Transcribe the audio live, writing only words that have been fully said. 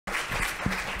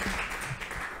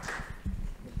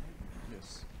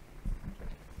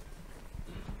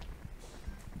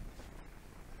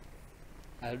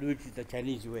I'll do it the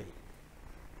Chinese way.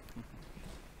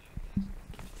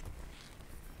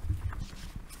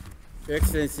 Your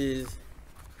Excellencies,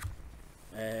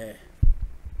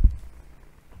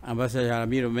 Ambassador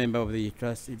Ramiro, member of the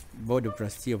Board of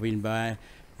Trustees of INBAR,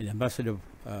 and Ambassador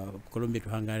of Colombia to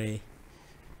Hungary,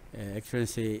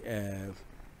 Excellency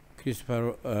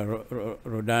Christopher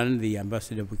Rodan, the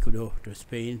Ambassador of Ecuador to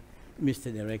Spain,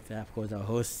 Mr. Director, of course, our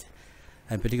host.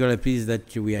 I'm particularly pleased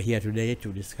that we are here today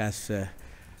to discuss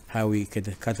how we can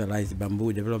catalyze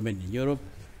bamboo development in Europe.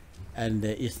 And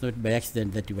it's not by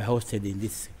accident that we are hosted in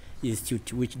this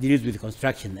institute, which deals with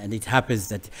construction. And it happens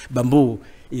that bamboo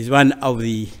is one of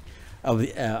the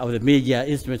major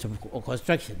instruments of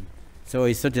construction. So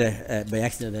it's not by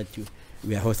accident that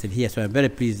we are hosted here. So I'm very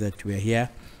pleased that we are here.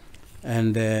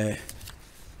 And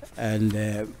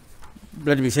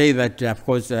let me say that, of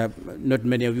course, not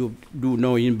many of you do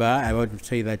know INBAR. I want to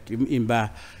say that INBAR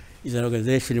is an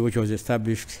organization which was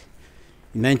established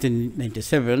in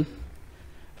 1997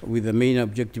 with the main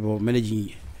objective of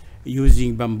managing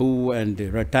using bamboo and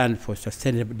rattan for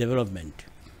sustainable development.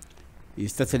 It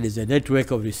started as a network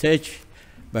of research,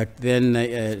 but then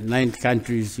 9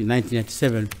 countries in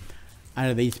 1997,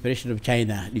 under the inspiration of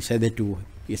China, decided to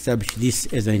establish this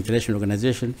as an international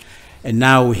organization. And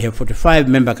now we have 45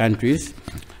 member countries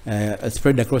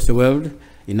spread across the world,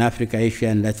 in Africa, Asia,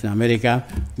 and Latin America,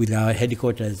 with our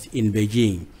headquarters in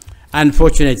Beijing.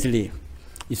 Unfortunately,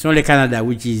 it's only Canada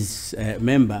which is a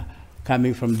member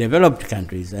coming from developed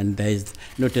countries, and there is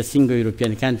not a single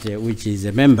European country which is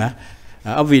a member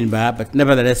of INBAR, but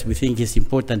nevertheless we think it's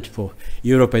important for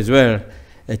Europe as well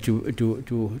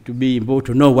to be able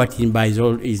to know what INBAR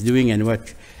is doing and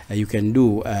what you can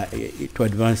do to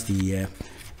advance the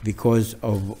cause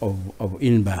of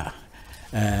INBAR.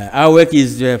 Our work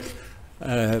is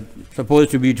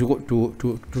supposed to be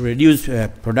to reduce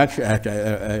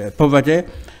poverty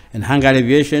and hunger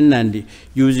alleviation, and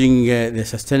using the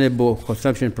sustainable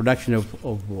consumption and production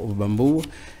of bamboo.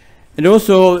 And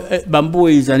also, bamboo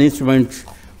is an instrument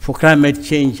for climate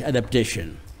change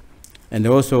adaptation, and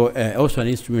also an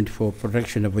instrument for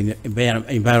protection of the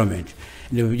environment.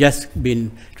 And we've just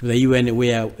been to the UN,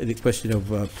 where the question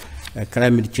of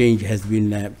climate change has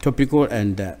been topical,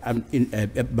 and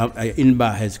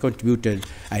INBAR has contributed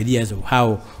ideas of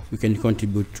how we can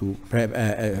contribute to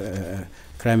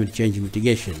climate change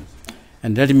mitigation.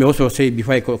 And let me also say,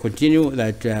 before I continue,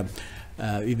 that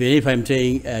even if I'm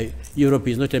saying Europe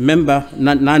is not a member,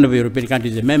 none of the European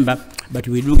countries is a member, but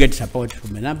we do get support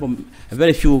from a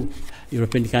very few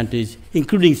European countries,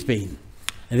 including Spain.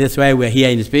 And that's why we're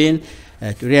here in Spain,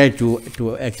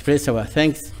 to express our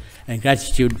thanks and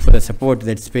gratitude for the support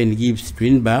that Spain gives to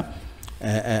INBAR.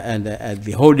 And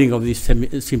the holding of this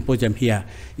symposium here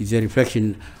is a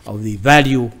reflection of the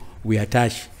value we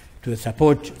attach to the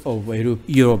support of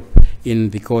Europe in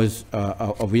the cause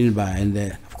of INBAR. And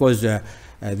of course,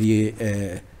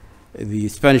 the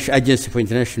Spanish Agency for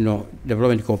International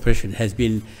Development Cooperation has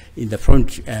been in the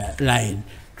front line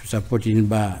to support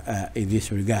INBAR in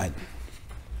this regard.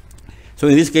 So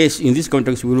in this case, in this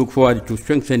context, we look forward to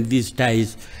strengthen these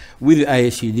ties with the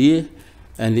IACD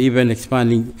and even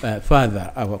expanding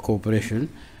further our cooperation,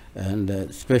 and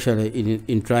especially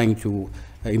in trying to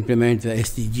implement the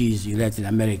SDGs in Latin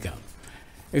America.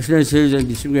 Excellencies and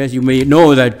distinguished, you may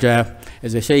know that,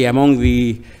 as I say, among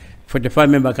the 45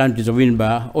 member countries of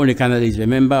INBAR, only Canada is a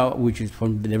member, which is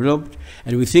from the developed,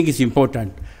 and we think it's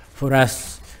important for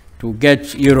us to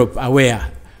get Europe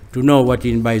aware, to know what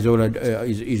INBAR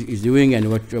is doing and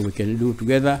what we can do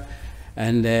together.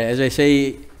 And as I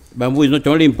say, bamboo is not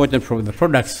only important for the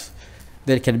products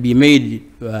that can be made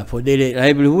for daily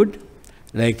livelihood,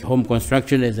 like home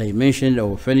construction, as I mentioned,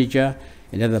 or furniture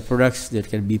and other products that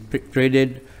can be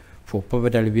traded for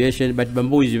poverty alleviation, but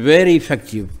bamboo is a very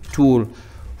effective tool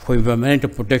for environmental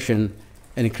protection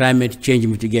and climate change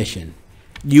mitigation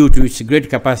due to its great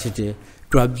capacity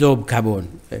to absorb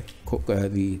carbon,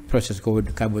 the process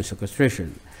called carbon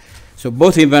sequestration. So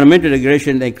both environmental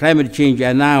degradation and climate change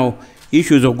are now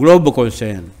issues of global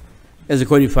concern, as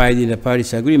codified in the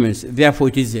Paris agreements. Therefore,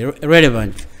 it is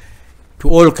relevant to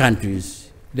all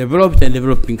countries, developed and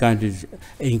developing countries,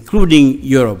 including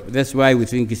Europe. That's why we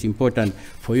think it's important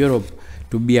for Europe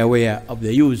to be aware of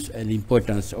the use and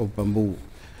importance of bamboo.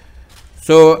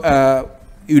 So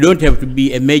you don't have to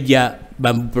be a major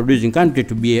bamboo producing country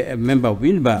to be a member of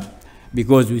INBAR,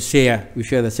 because we share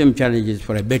the same challenges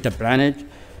for a better planet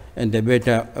and a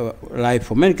better life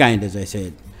for mankind, as I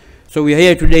said. So we are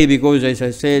here today because, as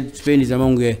I said, Spain is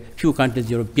among a few countries,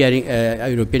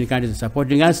 European countries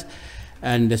supporting us.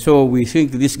 And so we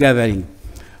think this gathering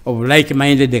of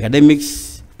like-minded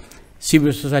academics,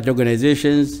 civil society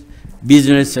organizations,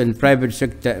 business and private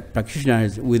sector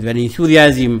practitioners with an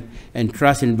enthusiasm and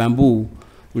trust in bamboo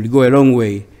will go a long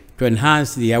way to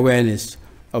enhance the awareness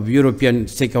of European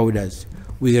stakeholders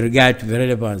with regard to the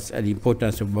relevance and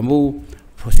importance of bamboo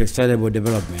for sustainable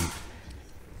development.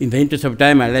 In the interest of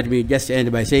time, let me just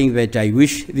end by saying that I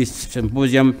wish this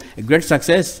symposium a great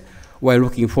success while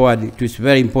looking forward to its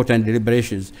very important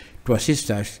deliberations to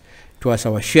assist us towards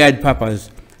our shared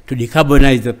purpose to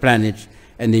decarbonize the planet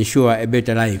and ensure a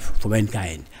better life for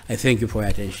mankind. I thank you for your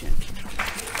attention.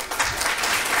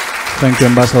 Thank you,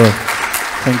 Ambassador.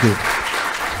 Thank you.